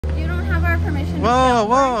permission to Whoa, film.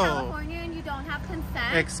 whoa. We're in California and you don't have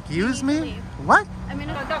consent. Excuse me? Leave. What? I mean,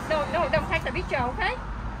 No, don't take the picture, okay?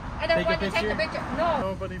 I don't want to take the picture. No.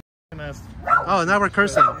 Nobody asked. Oh, now we're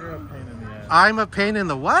cursing. You're a pain in the ass. I'm a pain in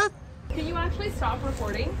the what? Can you actually stop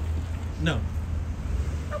recording? No.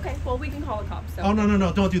 Okay, well, we can call the cops. So. Oh,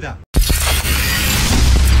 no, don't do that.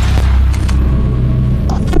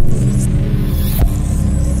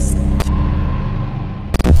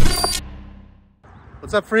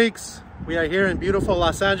 What's up, freaks? We are here in beautiful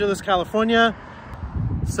Los Angeles, California.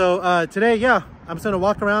 So today, yeah, I'm just gonna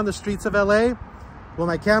walk around the streets of LA with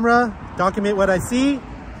my camera, document what I see,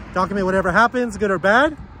 document whatever happens, good or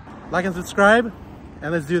bad. Like and subscribe,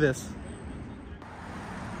 and let's do this.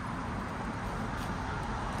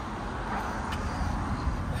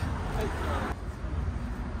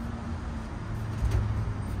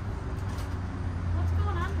 what's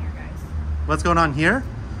going on here, guys? What's going on here?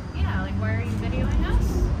 Yeah, like, why are you videoing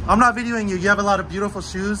us? I'm not videoing you. You have a lot of beautiful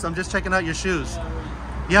shoes. I'm just checking out your shoes.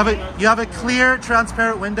 You have a clear,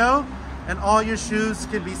 transparent window, and all your shoes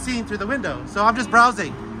can be seen through the window. So I'm just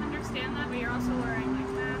browsing. I understand that, but you're also wearing like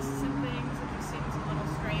masks and things. It just seems a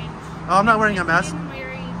little strange. Oh, I'm not wearing a mask.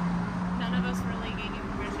 None of us really gave you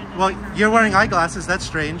permission. Well, you're wearing eyeglasses. That's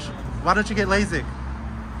strange. Why don't you get LASIK?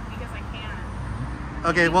 Because I can't.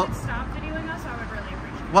 Okay, If you well, could stop videoing us, I would really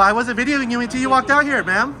appreciate it. well, I wasn't videoing you until you walked out here,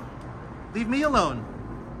 ma'am. Leave me alone.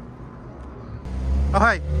 Oh,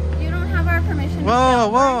 hi. You don't have our permission. Whoa, to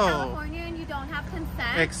film. whoa. We're in California and you don't have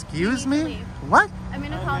consent. Excuse You need to me? leave. What? I'm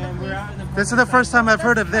gonna call the police. This is the first time I've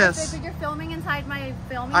heard of That's this. perfect, but you're filming inside my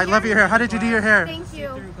filming. I love your hair. How did you do your hair? Thank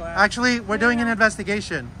you. Actually, we're doing an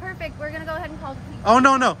investigation. Perfect. We're gonna go ahead and call the police. Oh,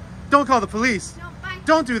 no. Don't call the police. No, fine.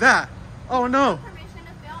 Don't do that. Oh, no. Permission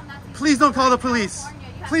to film. That's Please don't call the police. California.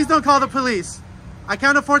 You have Please no don't call the consent. police. I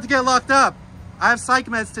can't afford to get locked up. I have psych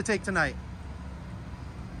meds to take tonight.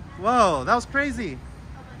 Whoa, that was crazy.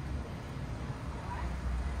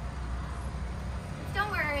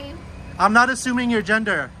 Don't worry. I'm not assuming your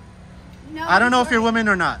gender. No. I don't know if you're worry. woman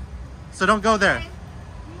or not. So don't go there. Okay.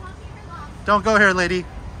 You won't be here long. Don't go here, lady.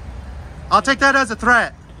 I'll take that as a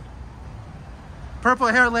threat. Purple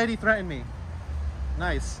hair lady threatened me.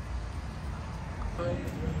 Nice.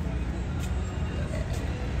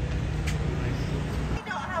 You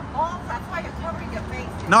don't have balls, that's why you're covering your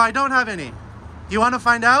face. No, I don't have any. Do you want to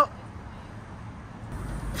find out?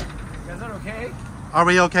 Is that okay? Are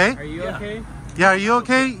we okay? Are you okay? Yeah, are you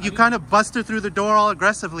okay? You kind of busted through the door all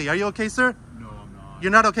aggressively. Are you okay, sir? No, I'm not.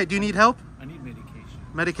 You're not okay. Do you need help? I need medication.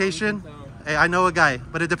 Medication? Hey, I know a guy,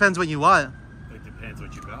 but it depends what you want. It depends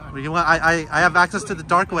what you got. What do you want? I have access to the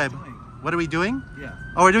dark web. What are we doing? Yeah.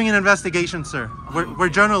 Oh, we're doing an investigation, sir. We're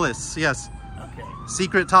journalists, yes. Okay.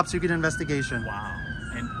 Secret, top secret investigation. Wow.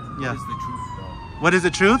 And Yeah. what is the truth, though? What is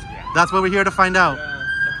the truth? Yeah. That's what we're here to find out. Okay.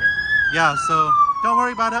 Yeah, so don't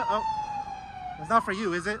worry about it. Oh, it's not for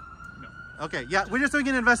you, is it? No. Okay, yeah, we're just doing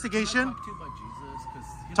an investigation. Talk to you about Jesus,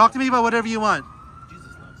 because Talk to me about whatever you want. Jesus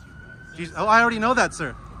loves you guys. Jesus, oh, I already know that, sir.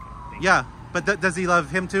 Okay. Thank Yeah, but does he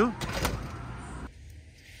love him too?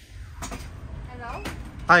 Hello?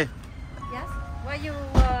 Hi. Yes? Why you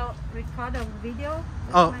record a video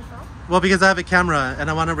with Oh. myself? Well, because I have a camera and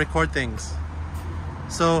I want to record things.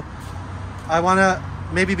 So I want to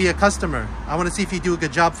maybe be a customer. I want to see if you do a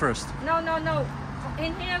good job first. No.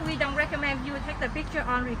 In here, we don't recommend you take the picture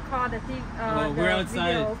on record the we're outside.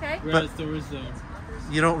 video, okay? We're But- outdoors, so.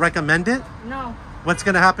 You don't recommend it? No. What's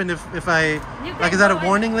going to happen if I, You like, can is that a go in-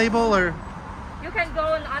 warning label or? You can go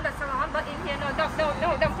on the salon, but in here,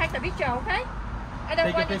 don't take the picture, okay? I don't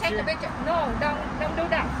Take a want to take the picture? picture. No, don't do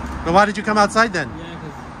that. But why did you come outside then? Yeah,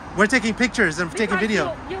 because We're taking pictures and taking Because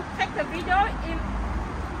video. You take the video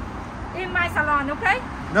in my salon, okay?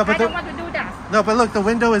 No, but I don't want to do that. No, but look, the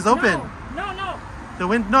window is open. No. The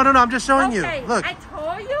no, I'm just showing Okay, you. Look. I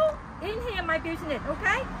told you, in here my business,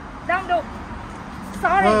 okay? Don't do.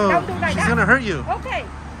 Sorry, Whoa, don't do like she's that. gonna hurt you. Okay.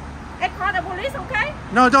 I call the police, okay?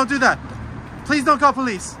 No, don't do that. Please don't call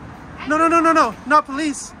police. No, not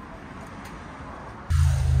police.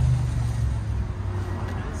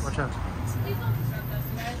 Watch out.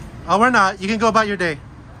 Oh, we're not. You can go about your day.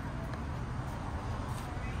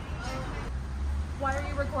 Why are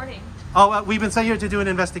you recording? Oh, we've been sent here to do an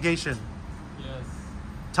investigation. yes.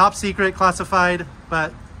 Top secret, classified,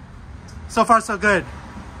 but so far so good.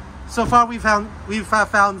 So far we've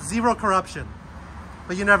found zero corruption,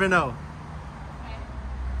 but you never know. Okay.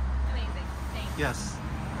 Amazing. Thanks. Yes.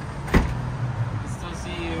 Still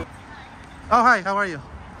see you. Oh, hi. How are you?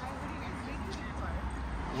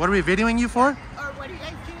 What are we videoing you for? Or what are you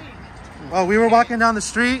guys doing? Well, we were walking down the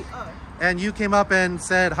street, and you came up and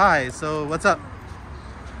said hi. So what's up?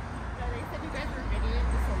 They said you guys were videoing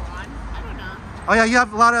the salon. I don't Oh yeah, you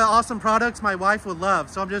have a lot of awesome products my wife would love.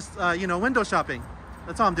 So I'm just, you know, window shopping.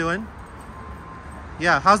 That's all I'm doing.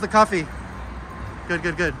 Yeah, how's the coffee? Good,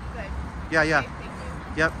 good, good. Good. Yeah, yeah. Okay,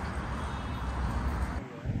 thank you. Yep.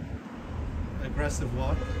 Aggressive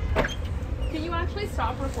walk. Can you actually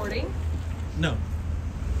stop recording? No.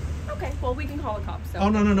 Okay, well, we can call the cops. So. Oh,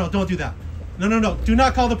 no, no, no, don't do that. No, no, no, do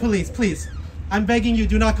not call the police, please. I'm begging you,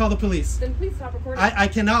 do not call the police. Then please stop recording. I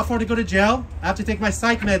cannot afford to go to jail. I have to take my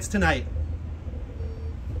psych meds tonight.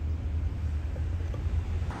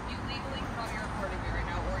 You legally cannot be recording me right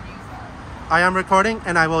now or use that. I am recording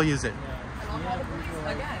and I will use it. And I'll call the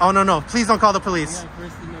police again. Oh, no, no, please don't call the police.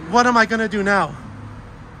 What am I gonna do now?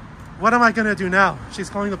 What am I gonna do now? She's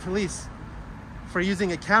calling the police for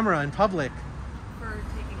using a camera in public. For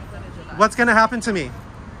taking footage of that. What's gonna happen to me?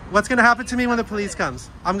 What's gonna happen to me when the police comes?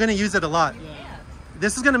 I'm gonna use it a lot.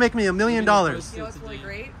 This is gonna make me $1 million. You know what's really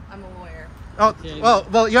great? I'm a lawyer. Oh,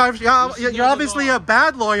 well, you're obviously a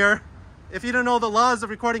bad lawyer if you don't know the laws of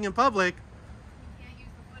recording in public. You can't use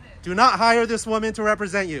the footage. Do not hire this woman to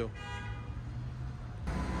represent you.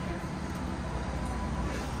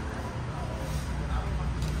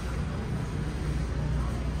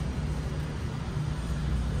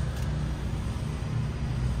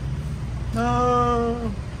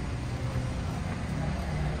 No.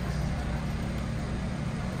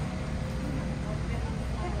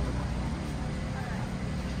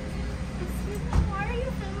 Why are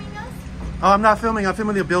you filming us? Oh, I'm not filming. I'm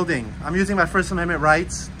filming the building. I'm using my First Amendment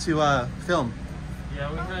rights to film. Yeah,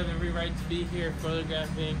 we have every right to be here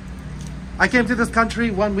photographing. I came to this country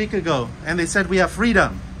 1 week ago, and they said we have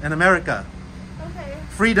freedom in America. Okay.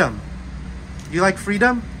 Freedom. You like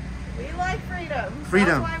freedom? We like freedom.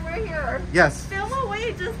 Freedom. That's why we're here. Yes. Film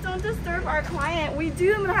away. Just don't disturb our client. We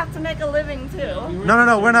do have to make a living too. No, no,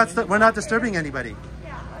 no. We're not disturbing anybody.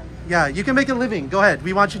 Yeah. Yeah, you can make a living. Go ahead.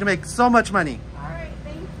 We want you to make so much money. All right.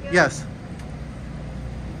 Thank you. Yes.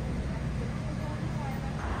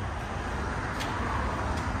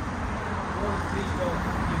 Please don't.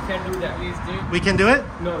 You can't do that. Please do. We can do it?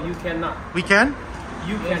 No, you cannot. We can?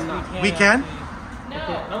 You cannot. We can? No.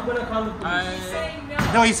 Okay, I'm gonna call the police. Saying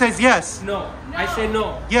no. No, he says yes. No. I say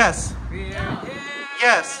no. Yes. Yeah.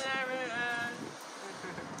 Yes.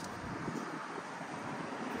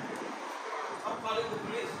 I'm calling the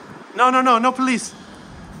police. No, no, no. No police.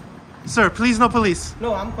 Sir, please no police.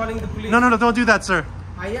 No, I'm calling the police. No, no, no. Don't do that, sir.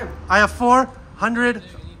 I am. I have 400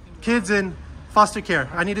 kids in foster care.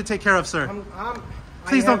 I need to take care of, sir.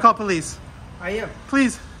 Please don't call police. I am.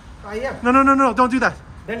 Please. I am. No, no, no, no. Don't do that.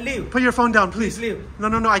 Then leave. Put your phone down, please. Please leave. No,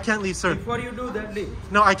 no, no. I can't leave, sir. Before you do that, leave.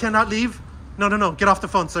 No, I cannot leave. No, no, no. Get off the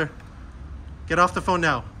phone, sir. Get off the phone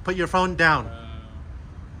now. Put your phone down.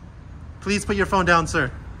 Please put your phone down,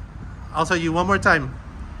 sir. I'll tell you one more time.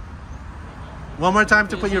 One more time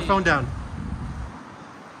to put your phone down.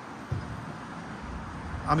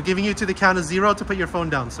 I'm giving you to the count of 0 to put your phone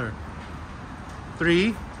down, sir.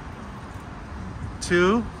 3,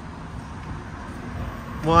 2,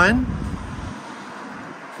 1,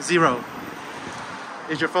 0.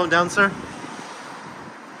 Is your phone down, sir?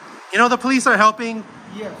 You know, the police are helping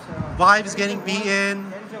Yes. wives getting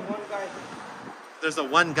beaten. There's a one guy. There's a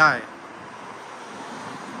one guy.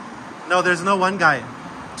 No, there's no one guy.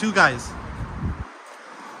 2 guys.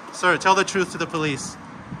 Sir, tell the truth to the police.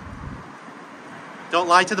 Don't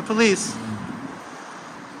lie to the police.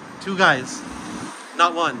 2 guys,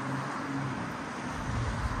 not 1.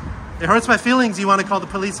 It hurts my feelings you want to call the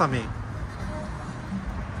police on me.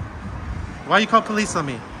 Why you call police on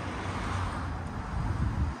me?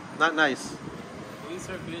 Not nice. Police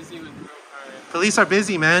are busy with real cars. Police are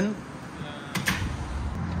busy, man.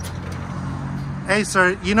 Hey,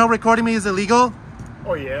 sir, you know recording me is illegal?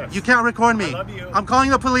 Oh, yes. You can't record me. I love you. I'm calling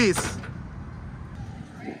the police.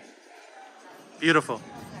 Beautiful.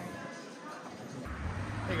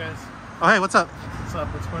 Hey, guys. Oh, hey, what's up? What's up?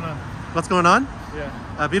 What's going on? What's going on?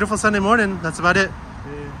 Yeah. Beautiful Sunday morning. That's about it.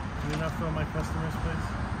 Can you not film my customers,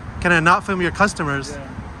 please? Can I not film your customers? Yeah.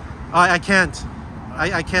 I can't.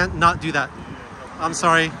 I can't not do that. I'm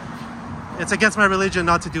sorry. It's against my religion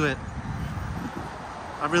not to do it.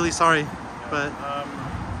 I'm really sorry. But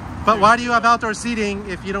why do you have outdoor seating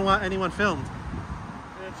if you don't want anyone filmed?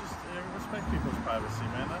 Yeah, just respect people's privacy,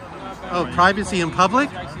 man. I don't understand. Oh, why you- privacy in public?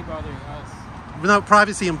 It's actually bothering us. No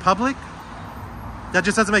privacy in public? That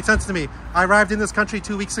just doesn't make sense to me. I arrived in this country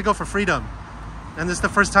 2 weeks ago for freedom. And this is the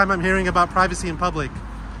first time I'm hearing about privacy in public.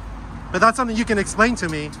 But that's something you can explain to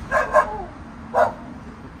me. No,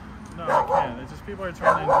 I can't. It's just people are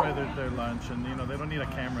trying to enjoy their lunch, and you know they don't need a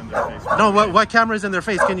camera in their face. No, what camera is in their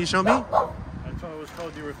face? Can you show me? I was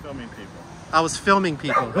told you were filming people. I was filming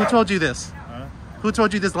people. Who told you this? Huh? Who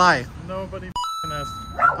told you this lie? Nobody ass.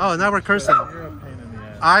 Oh, now we're cursing. You're a pain in the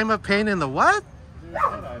ass. I'm a pain in the what? Dude, get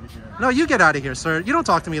out of here. No, you get out of here, sir. You don't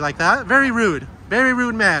talk to me like that. Very rude. Very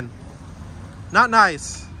rude man. Not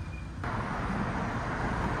nice.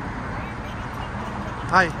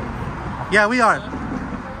 Hi. Yeah, we are.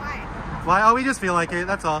 Why? Oh, we just feel like it.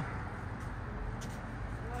 That's all.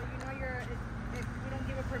 Well, you know, if you don't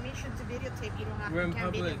give a permission to videotape, you don't have We're in to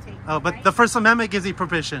can public. videotape. Oh, but right? the First Amendment gives you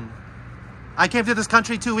permission. I came to this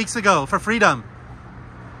country 2 weeks ago for freedom.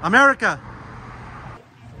 America.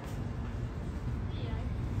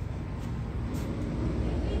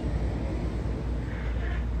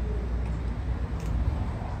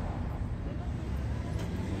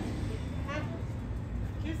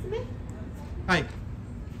 Excuse me? Hi.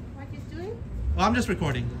 What you doing? Well, I'm just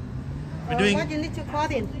recording. We're What doing you need to call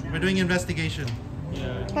in? we're doing investigation.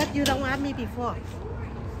 Yeah. But you don't want me before.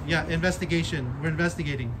 Yeah, investigation. We're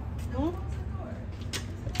investigating. Hmm?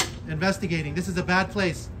 Investigating. This is a bad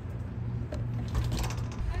place.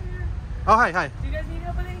 Oh, hi, hi. Do you guys need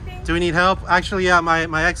help with anything? Do we need help? Actually, yeah,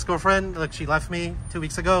 my ex-girlfriend, look, she left me 2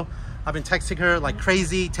 weeks ago. I've been texting her like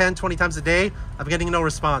crazy 10, 20 times a day. I'm getting no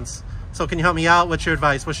response. So can you help me out? What's your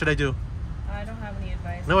advice? What should I do? I don't have any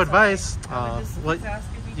advice. No I'm advice? sorry. I would just what- ask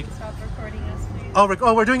if you could stop recording us, please.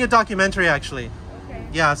 Oh, we're doing a documentary actually. Okay.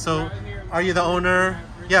 Yeah, so are you the owner?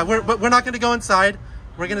 Yeah, we're not going to go inside.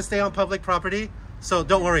 We're going to stay on public property. So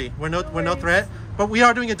don't worry. We're no threat. But we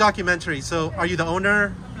are doing a documentary. So are you the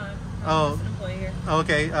owner? I'm not. Oh. I'm just an employee here.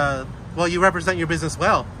 Okay. Well, you represent your business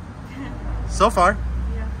well. So far.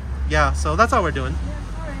 Yeah. Yeah, so that's all we're doing. Yeah,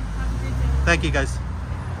 all right. Have a great day. Thank you guys.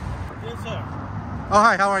 Yes, sir. Oh,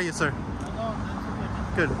 hi. How are you, sir?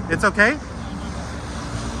 Good. It's okay?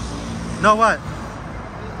 No, what?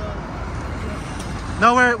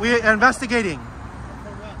 No, we're investigating.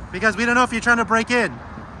 Because we don't know if you're trying to break in.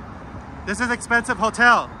 This is an expensive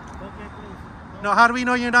hotel. Okay, please. No, how do we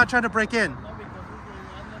know you're not trying to break in? No, because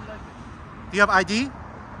I don't like it. Do you have ID?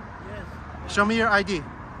 Yes. Show me your ID. For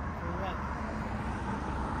what?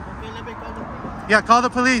 Okay, let me call the police. Yeah, call the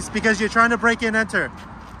police because you're trying to break in, enter.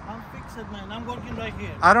 I'm fixed, man. I'm working right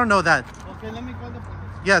here. I don't know that. Okay, let me call the police.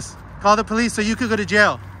 Yes, call the police so you could go to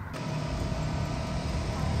jail.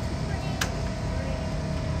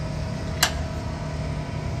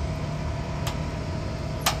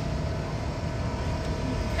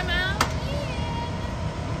 Come out.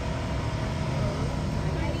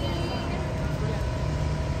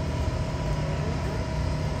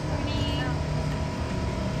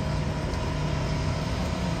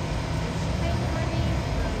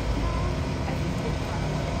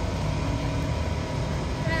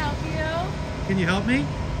 Can I help you? Can you help me?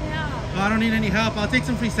 Yeah. Oh, I don't need any help. I'll take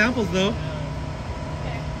some free samples though.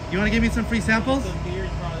 Okay. You want to give me some free samples? Some beer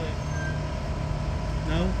product.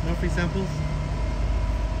 No? No free samples?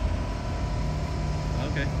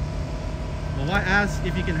 Okay. Well, why ask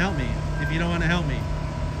if you can help me if you don't want to help me?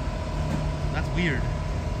 That's weird.